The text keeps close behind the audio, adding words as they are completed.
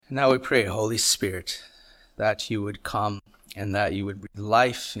Now we pray, Holy Spirit, that you would come and that you would breathe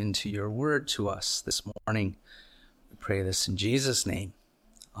life into your word to us this morning. We pray this in Jesus' name.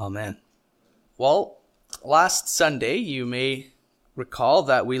 Amen. Well, last Sunday, you may recall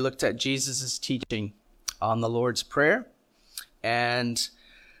that we looked at Jesus' teaching on the Lord's Prayer, and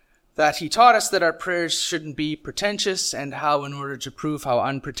that he taught us that our prayers shouldn't be pretentious, and how in order to prove how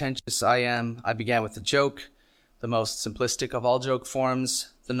unpretentious I am, I began with a joke, the most simplistic of all joke forms,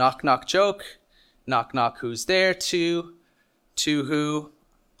 the knock-knock joke. Knock, knock, who's there? To who?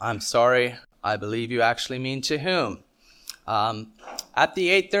 I'm sorry, I believe you actually mean to whom. At the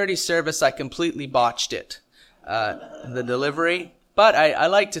 8:30 service, I completely botched it, the delivery, but I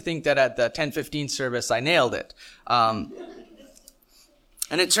like to think that at the 10:15 service, I nailed it. And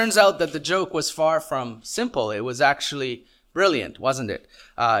it turns out that the joke was far from simple. It was actually brilliant, wasn't it?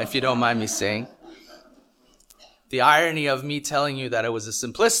 If you don't mind me saying. The irony of me telling you that it was a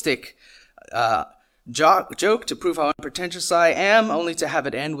simplistic joke to prove how unpretentious I am, only to have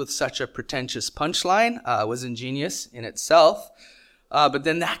it end with such a pretentious punchline, was ingenious in itself. But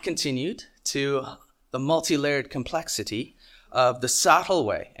then that continued to the multi-layered complexity of the subtle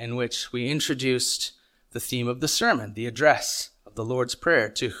way in which we introduced the theme of the sermon, the address of the Lord's Prayer,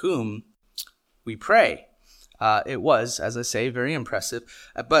 to whom we pray. It was, as I say, very impressive.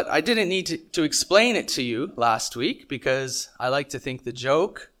 But I didn't need to explain it to you last week because I like to think the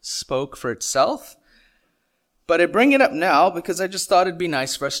joke spoke for itself. But I bring it up now because I just thought it'd be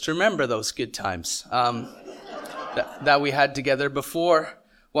nice for us to remember those good times that we had together before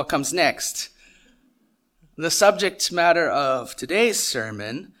what comes next. The subject matter of today's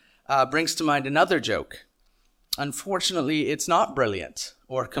sermon brings to mind another joke. Unfortunately, it's not brilliant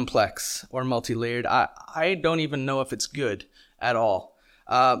or complex or multi-layered. I don't even know if it's good at all.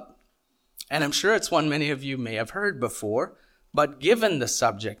 And I'm sure it's one many of you may have heard before, but given the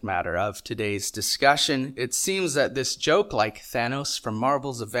subject matter of today's discussion, it seems that this joke, like Thanos from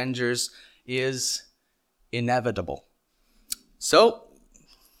Marvel's Avengers, is inevitable. So,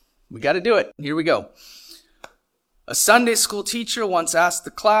 we got to do it. Here we go. A Sunday school teacher once asked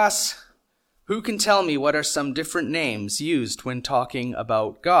the class, "Who can tell me what are some different names used when talking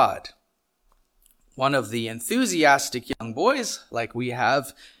about God?" One of the enthusiastic young boys, like we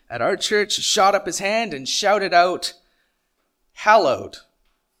have at our church, shot up his hand and shouted out, "Hallowed."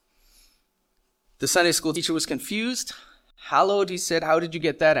 The Sunday school teacher was confused. "Hallowed," he said, "how did you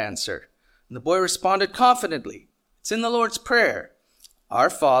get that answer?" And the boy responded confidently, "It's in the Lord's Prayer. Our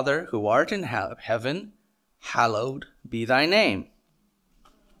Father, who art in heaven, hallowed be thy name."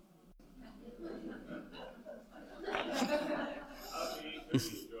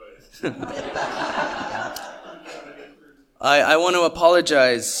 I want to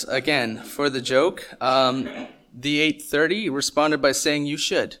apologize again for the joke. The 8:30 responded by saying you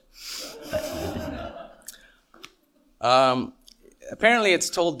should. Apparently it's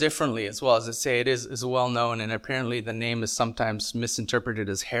told differently as well. As I say, it is well known, and apparently the name is sometimes misinterpreted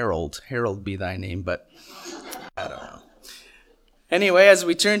as Harold. Harold be thy name, but I don't know. Anyway, as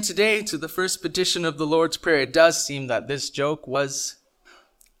we turn today to the first petition of the Lord's Prayer, it does seem that this joke was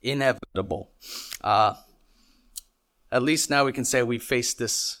inevitable. At least now we can say we've faced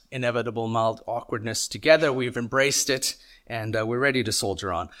this inevitable mild awkwardness together. We've embraced it, and we're ready to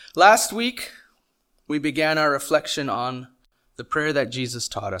soldier on. Last week, we began our reflection on the prayer that Jesus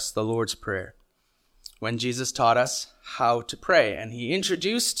taught us, the Lord's Prayer, when Jesus taught us how to pray. And he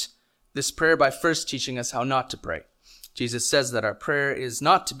introduced this prayer by first teaching us how not to pray. Jesus says that our prayer is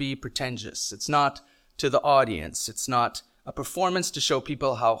not to be pretentious. It's not to the audience. It's not a performance to show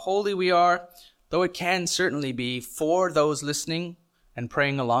people how holy we are, though it can certainly be for those listening and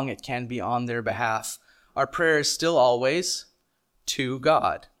praying along. It can be on their behalf. Our prayer is still always to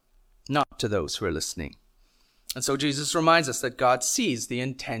God, not to those who are listening. And so Jesus reminds us that God sees the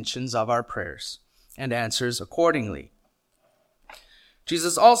intentions of our prayers and answers accordingly.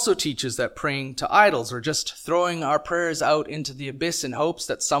 Jesus also teaches that praying to idols, or just throwing our prayers out into the abyss in hopes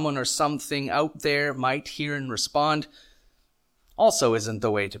that someone or something out there might hear and respond, also isn't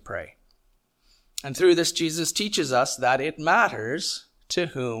the way to pray. And through this, Jesus teaches us that it matters to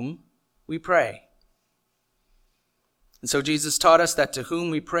whom we pray. And so Jesus taught us that to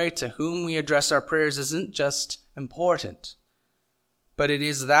whom we pray, to whom we address our prayers, isn't just important, but it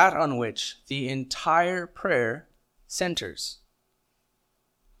is that on which the entire prayer centers.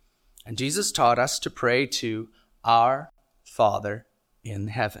 And Jesus taught us to pray to our Father in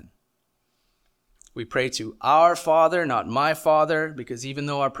heaven. We pray to our Father, not my Father, because even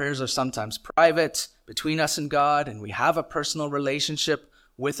though our prayers are sometimes private between us and God, and we have a personal relationship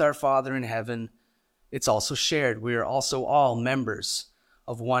with our Father in heaven, it's also shared. We are also all members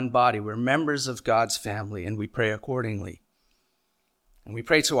of one body. We're members of God's family, and we pray accordingly. And we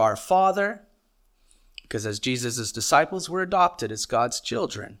pray to our Father, because as Jesus' disciples, we're adopted as God's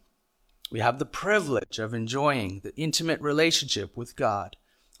children. We have the privilege of enjoying the intimate relationship with God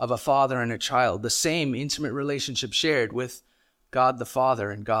of a father and a child, the same intimate relationship shared with God the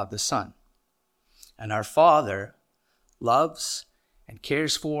Father and God the Son. And our Father loves and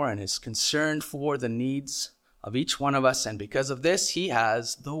cares for and is concerned for the needs of each one of us, and because of this, he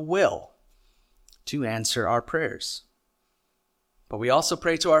has the will to answer our prayers. But we also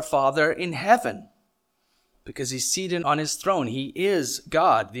pray to our Father in heaven, because he's seated on his throne. He is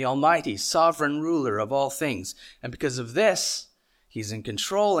God, the Almighty, sovereign ruler of all things. And because of this, he's in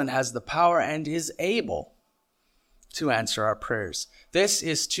control and has the power and is able to answer our prayers. This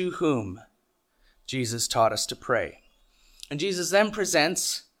is to whom Jesus taught us to pray. And Jesus then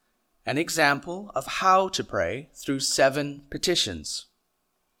presents an example of how to pray through 7 petitions.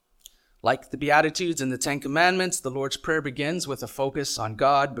 Like the Beatitudes and the 10 Commandments, the Lord's Prayer begins with a focus on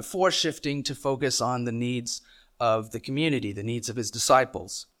God before shifting to focus on the needs of the community, the needs of his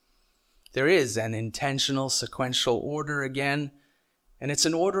disciples. There is an intentional sequential order again, and it's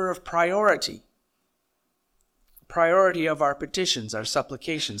an order of priority. Priority of our petitions, our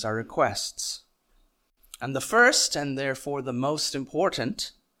supplications, our requests. And the first, and therefore the most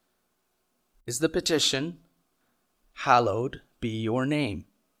important, is the petition, "Hallowed be your name."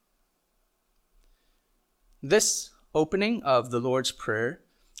 This opening of the Lord's Prayer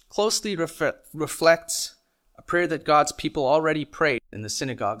closely reflects a prayer that God's people already prayed in the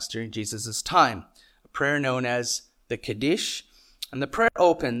synagogues during Jesus' time, a prayer known as the Kaddish, and the prayer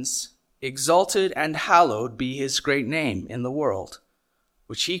opens, "Exalted and hallowed be his great name in the world,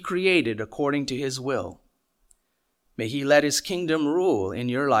 which he created according to his will. May he let his kingdom rule in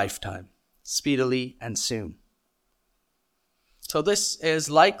your lifetime, speedily and soon." So this is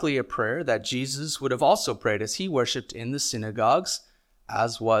likely a prayer that Jesus would have also prayed as he worshipped in the synagogues,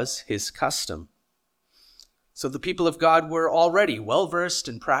 as was his custom. So the people of God were already well-versed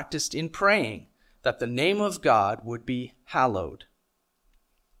and practiced in praying that the name of God would be hallowed.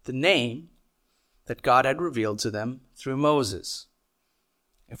 The name that God had revealed to them through Moses.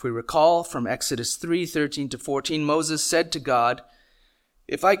 If we recall from Exodus 3:13-14, Moses said to God,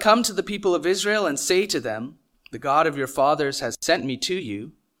 "If I come to the people of Israel and say to them, 'The God of your fathers has sent me to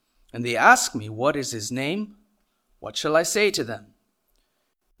you,' and they ask me, 'What is his name?' what shall I say to them?"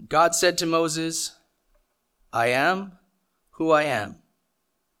 God said to Moses, "I am who I am."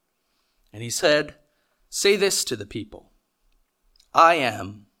 And he said, "Say this to the people, 'I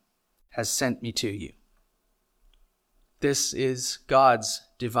am has sent me to you.'" This is God's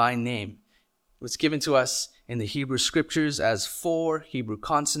divine name. It was given to us in the Hebrew scriptures as 4 Hebrew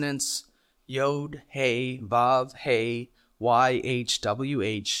consonants, Yod, He, Vav, He,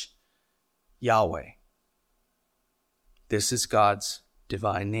 YHWH, Yahweh. This is God's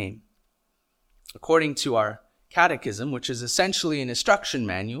divine name. According to our catechism, which is essentially an instruction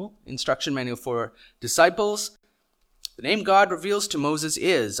manual for disciples, the name God reveals to Moses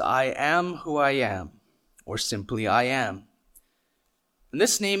is, "I am who I am," or simply, "I am." And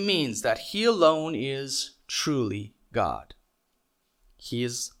this name means that he alone is truly God. He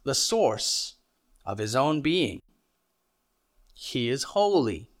is the source of his own being. He is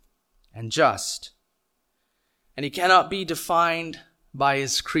holy and just. And he cannot be defined by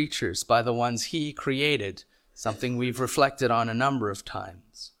his creatures, by the ones he created, something we've reflected on a number of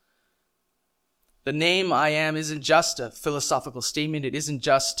times. The name I am isn't just a philosophical statement. It isn't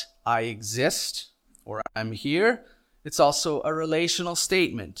just I exist or I'm here. It's also a relational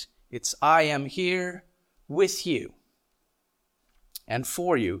statement. It's I am here with you and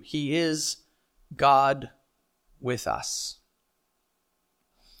for you. He is God with us.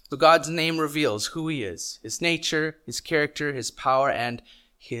 So God's name reveals who he is, his nature, his character, his power, and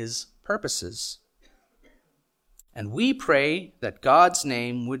his purposes. And we pray that God's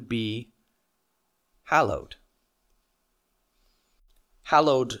name would be hallowed.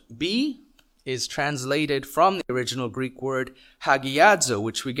 Hallowed be is translated from the original Greek word hagiadzo,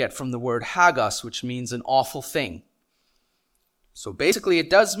 which we get from the word hagos, which means an awful thing. So basically it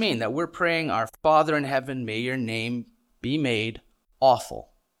does mean that we're praying, "Our Father in heaven, may your name be made awful."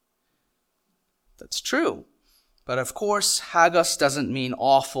 That's true. But of course, hagos doesn't mean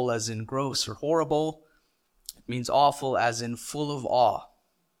awful as in gross or horrible. It means awful as in full of awe,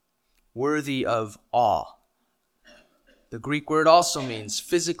 worthy of awe. The Greek word also means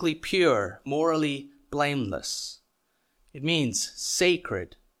physically pure, morally blameless. It means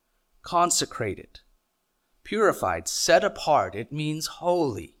sacred, consecrated, purified, set apart. It means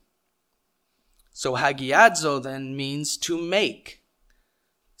holy. So hagiadzo then means to make,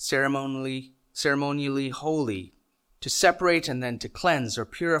 ceremonially holy, to separate and then to cleanse or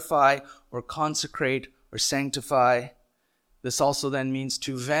purify or consecrate or sanctify. This also then means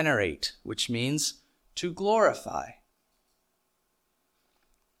to venerate, which means to glorify.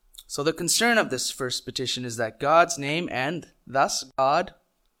 So the concern of this first petition is that God's name, and thus God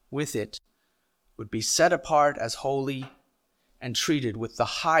with it, would be set apart as holy and treated with the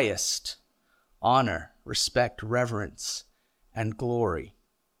highest honor, respect, reverence, and glory.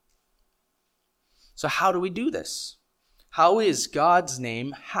 So how do we do this? How is God's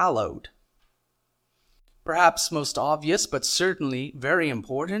name hallowed? Perhaps most obvious, but certainly very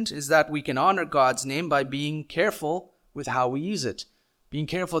important, is that we can honor God's name by being careful with how we use it. Being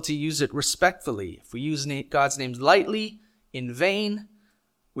careful to use it respectfully. If we use God's name lightly, in vain,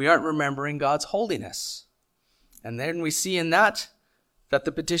 we aren't remembering God's holiness. And then we see in that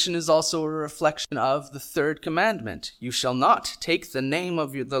the petition is also a reflection of the third commandment. You shall not take the name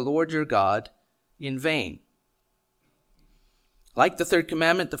of the Lord your God in vain. Like the third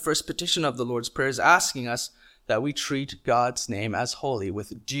commandment, the first petition of the Lord's Prayer is asking us that we treat God's name as holy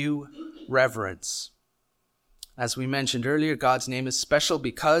with due reverence. As we mentioned earlier, God's name is special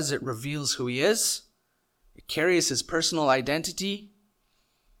because it reveals who he is. It carries his personal identity.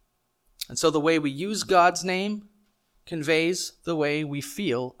 And so the way we use God's name conveys the way we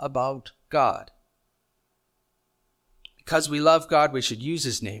feel about God. Because we love God, we should use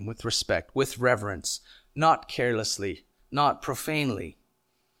his name with respect, with reverence, not carelessly, not profanely,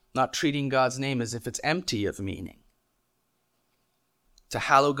 not treating God's name as if it's empty of meaning. To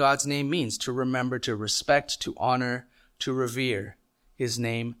hallow God's name means to remember, to respect, to honor, to revere his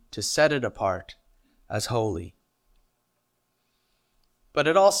name, to set it apart as holy. But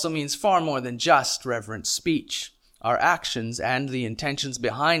it also means far more than just reverent speech. Our actions and the intentions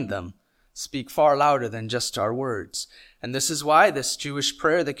behind them speak far louder than just our words. And this is why this Jewish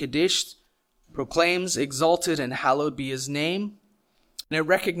prayer, the Kaddish, proclaims, exalted and hallowed be his name. And it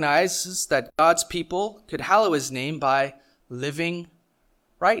recognizes that God's people could hallow his name by living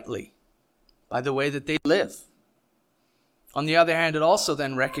rightly, by the way that they live. On the other hand, it also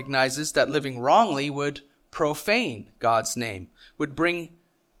then recognizes that living wrongly would profane God's name, would bring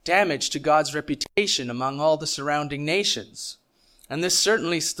damage to God's reputation among all the surrounding nations. And this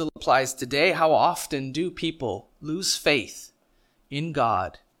certainly still applies today. How often do people lose faith in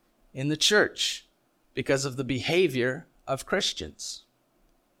God, in the church, because of the behavior of Christians?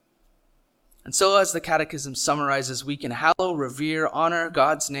 And so, as the Catechism summarizes, we can hallow, revere, honor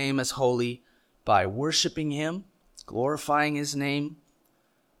God's name as holy by worshiping him, glorifying his name,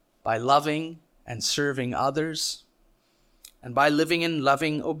 by loving and serving others, and by living in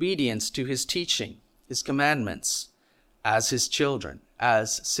loving obedience to his teaching, his commandments, as his children,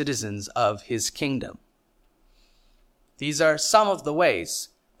 as citizens of his kingdom. These are some of the ways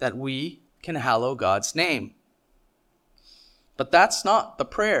that we can hallow God's name. But that's not the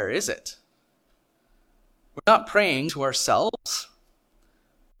prayer, is it? We're not praying to ourselves.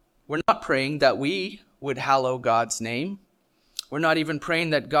 We're not praying that we would hallow God's name. We're not even praying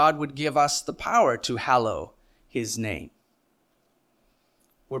that God would give us the power to hallow his name.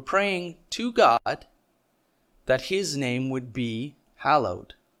 We're praying to God that his name would be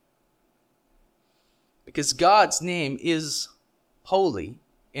hallowed. Because God's name is holy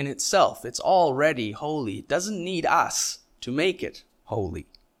in itself. It's already holy. It doesn't need us to make it holy.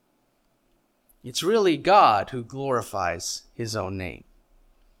 It's really God who glorifies his own name.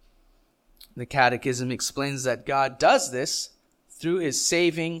 The Catechism explains that God does this through his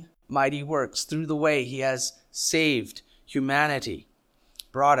saving mighty works, through the way he has saved humanity,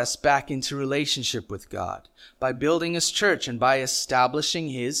 brought us back into relationship with God, by building his church and by establishing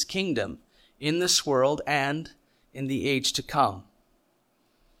his kingdom in this world and in the age to come.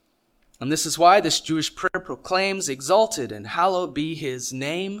 And this is why this Jewish prayer proclaims, exalted and hallowed be his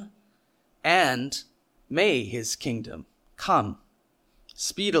name, and may his kingdom come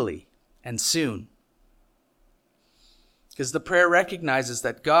speedily and soon. Because the prayer recognizes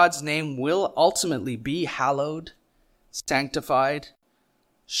that God's name will ultimately be hallowed, sanctified,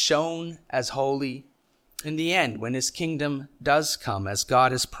 shown as holy in the end when his kingdom does come, as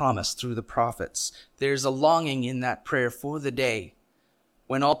God has promised through the prophets. There's a longing in that prayer for the day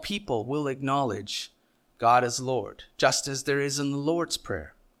when all people will acknowledge God as Lord, just as there is in the Lord's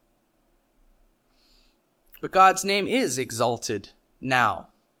Prayer. But God's name is exalted now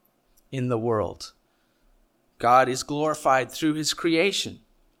in the world. God is glorified through his creation,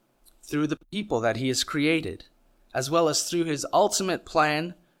 through the people that he has created, as well as through his ultimate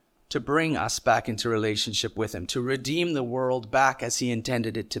plan to bring us back into relationship with him, to redeem the world back as he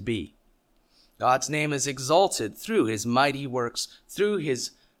intended it to be. God's name is exalted through his mighty works, through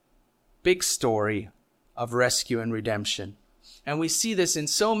his big story of rescue and redemption. And we see this in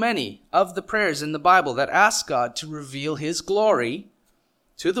so many of the prayers in the Bible that ask God to reveal his glory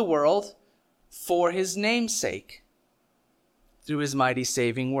to the world for his name's sake through his mighty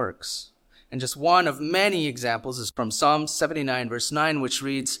saving works. And just one of many examples is from Psalm 79 verse 9, which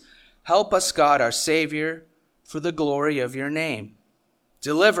reads, "Help us, God, our Savior, for the glory of your name.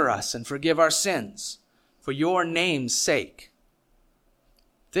 Deliver us and forgive our sins for your name's sake."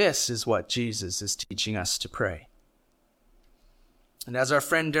 This is what Jesus is teaching us to pray. And as our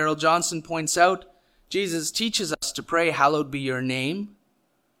friend Darrell Johnson points out, Jesus teaches us to pray, "Hallowed be your name,"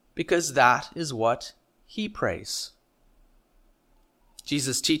 because that is what he prays.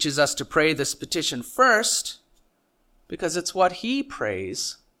 Jesus teaches us to pray this petition first because it's what he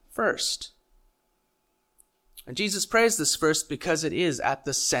prays first. And Jesus prays this first because it is at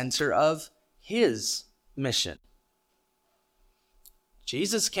the center of his mission.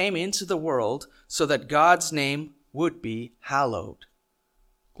 Jesus came into the world so that God's name would be hallowed,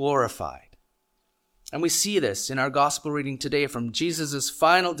 glorified. And we see this in our gospel reading today from Jesus'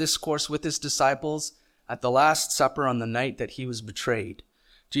 final discourse with his disciples at the Last Supper on the night that he was betrayed.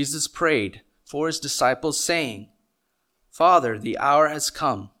 Jesus prayed for his disciples, saying, "Father, the hour has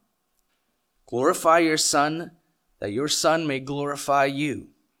come. Glorify your Son, that your Son may glorify you."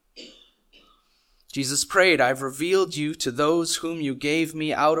 Jesus prayed, "I've revealed you to those whom you gave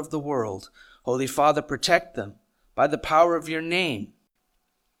me out of the world. Holy Father, protect them by the power of your name,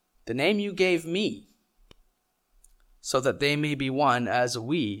 the name you gave me, so that they may be one as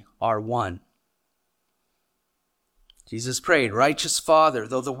we are one." Jesus prayed, "Righteous Father,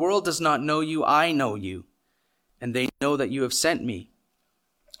 though the world does not know you, I know you, and they know that you have sent me.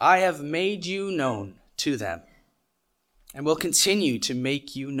 I have made you known to them, and will continue to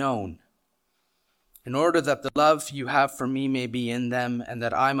make you known, in order that the love you have for me may be in them, and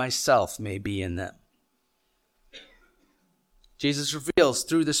that I myself may be in them." Jesus reveals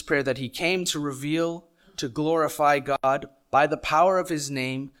through this prayer that he came to reveal, to glorify God by the power of his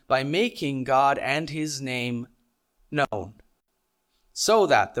name, by making God and his name known, so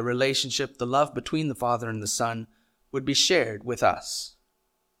that the relationship, the love between the Father and the Son would be shared with us.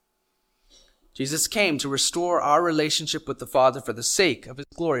 Jesus came to restore our relationship with the Father for the sake of his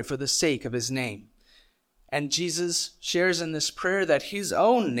glory, for the sake of his name. And Jesus shares in this prayer that his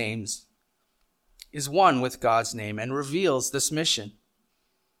own name is one with God's name and reveals this mission.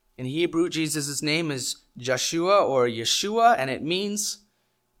 In Hebrew, Jesus' name is Joshua or Yeshua, and it means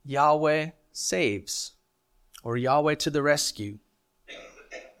Yahweh saves, or Yahweh to the rescue.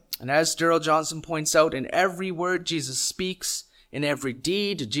 And as Darrell Johnson points out, in every word Jesus speaks, in every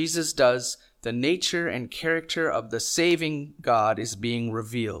deed Jesus does, the nature and character of the saving God is being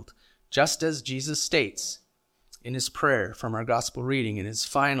revealed, just as Jesus states in his prayer from our gospel reading in his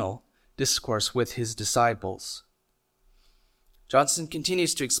final discourse with his disciples. Johnson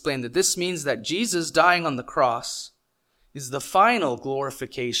continues to explain that this means that Jesus dying on the cross is the final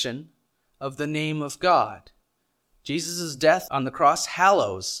glorification of the name of God. Jesus' death on the cross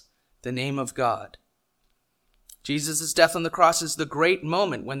hallows the name of God. Jesus' death on the cross is the great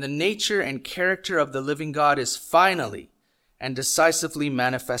moment when the nature and character of the living God is finally and decisively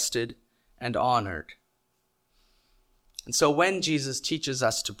manifested and honored. And so when Jesus teaches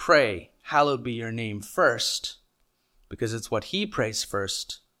us to pray, "Hallowed be your name" first, because it's what he prays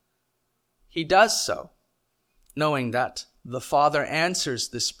first, he does so, knowing that the Father answers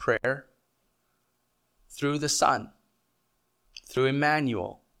this prayer through the Son, through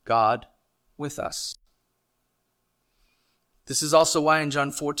Emmanuel, God with us. This is also why in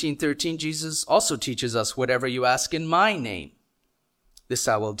John 14:13, Jesus also teaches us, "Whatever you ask in my name, this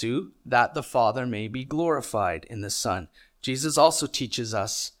I will do, that the Father may be glorified in the Son." Jesus also teaches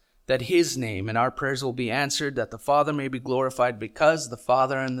us that his name and our prayers will be answered, that the Father may be glorified because the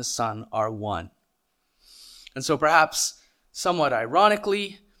Father and the Son are one. And so perhaps somewhat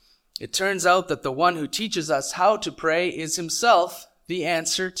ironically, it turns out that the one who teaches us how to pray is himself the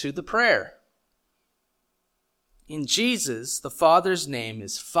answer to the prayer. In Jesus, the Father's name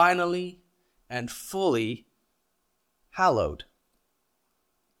is finally and fully hallowed.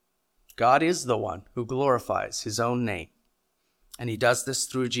 God is the one who glorifies his own name, and he does this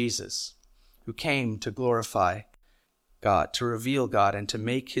through Jesus, who came to glorify God, to reveal God, and to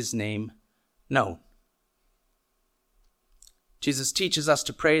make his name known. Jesus teaches us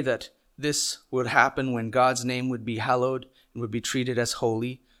to pray that this would happen when God's name would be hallowed and would be treated as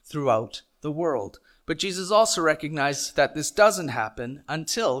holy throughout the world. But Jesus also recognized that this doesn't happen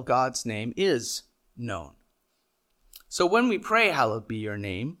until God's name is known. So when we pray, "Hallowed be your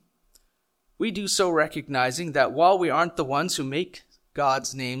name," we do so recognizing that while we aren't the ones who make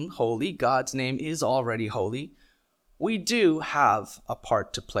God's name holy, God's name is already holy, we do have a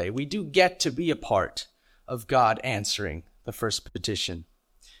part to play. We do get to be a part of God answering the first petition.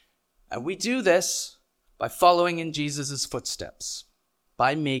 And we do this by following in Jesus' footsteps,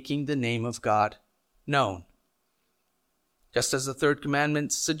 by making the name of God known. Just as the third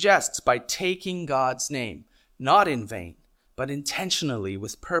commandment suggests, by taking God's name, not in vain, but intentionally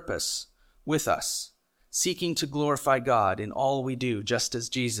with purpose, with us, seeking to glorify God in all we do, just as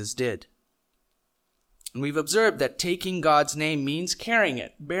Jesus did. And we've observed that taking God's name means carrying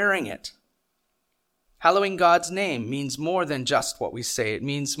it, bearing it. Hallowing God's name means more than just what we say. It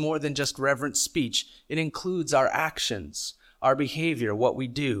means more than just reverent speech. It includes our actions, our behavior, what we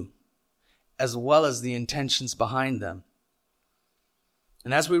do, as well as the intentions behind them.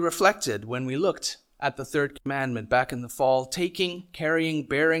 And as we reflected when we looked at the third commandment back in the fall, taking, carrying,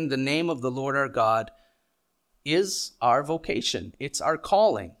 bearing the name of the Lord our God is our vocation. It's our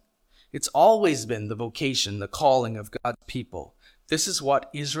calling. It's always been the vocation, the calling of God's people. This is what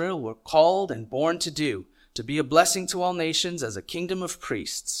Israel were called and born to do, to be a blessing to all nations as a kingdom of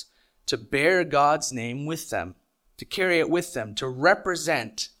priests, to bear God's name with them, to carry it with them, to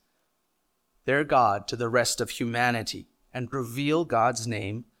represent their God to the rest of humanity and reveal God's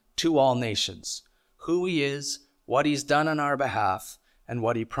name to all nations, who he is, what he's done on our behalf, and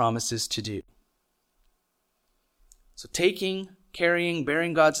what he promises to do. So taking, carrying,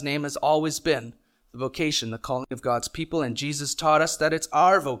 bearing God's name has always been the vocation, the calling of God's people, and Jesus taught us that it's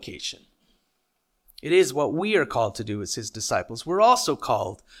our vocation. It is what we are called to do as his disciples. We're also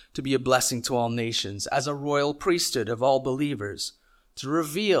called to be a blessing to all nations as a royal priesthood of all believers, to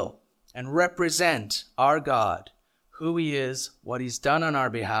reveal and represent our God, who he is, what he's done on our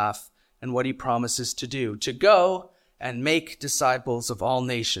behalf, and what he promises to do, to go and make disciples of all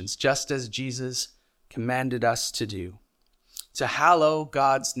nations, just as Jesus commanded us to do, to hallow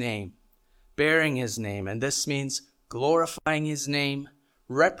God's name, bearing his name. And this means glorifying his name,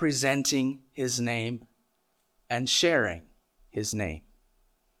 representing his name, and sharing his name.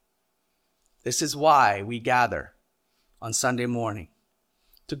 This is why we gather on Sunday morning,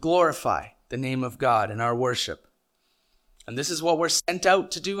 to glorify the name of God in our worship. And this is what we're sent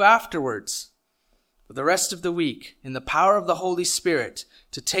out to do afterwards, for the rest of the week, in the power of the Holy Spirit,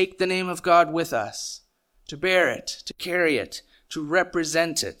 to take the name of God with us, to bear it, to carry it, to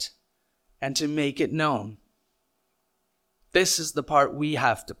represent it, and to make it known. This is the part we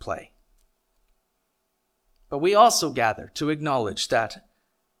have to play. But we also gather to acknowledge that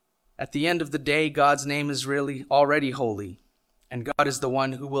at the end of the day, God's name is really already holy, and God is the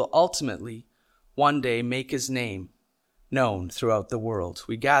one who will ultimately one day make his name known throughout the world.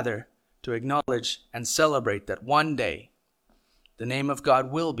 We gather to acknowledge and celebrate that one day the name of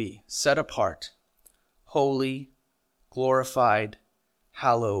God will be set apart, holy, glorified,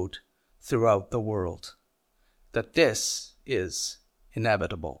 hallowed throughout the world. That this is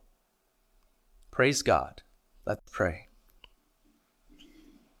inevitable. Praise God. Let's pray.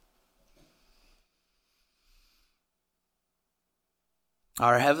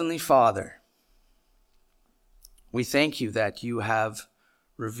 Our Heavenly Father, we thank you that you have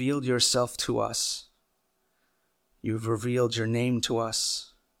revealed yourself to us. You've revealed your name to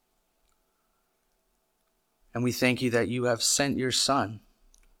us. And we thank you that you have sent your Son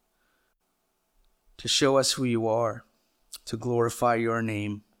to show us who you are, to glorify your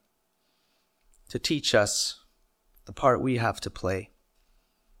name, to teach us the part we have to play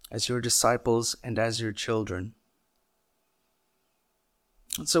as your disciples and as your children.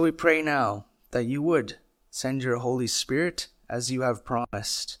 And so we pray now that you would send your Holy Spirit as you have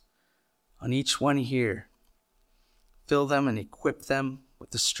promised on each one here. Fill them and equip them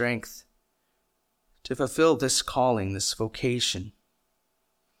with the strength to fulfill this calling, this vocation,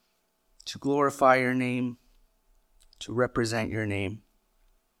 to glorify your name, to represent your name,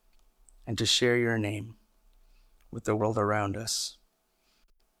 and to share your name with the world around us,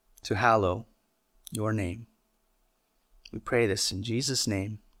 to hallow your name. We pray this in Jesus'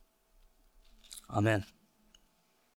 name. Amen.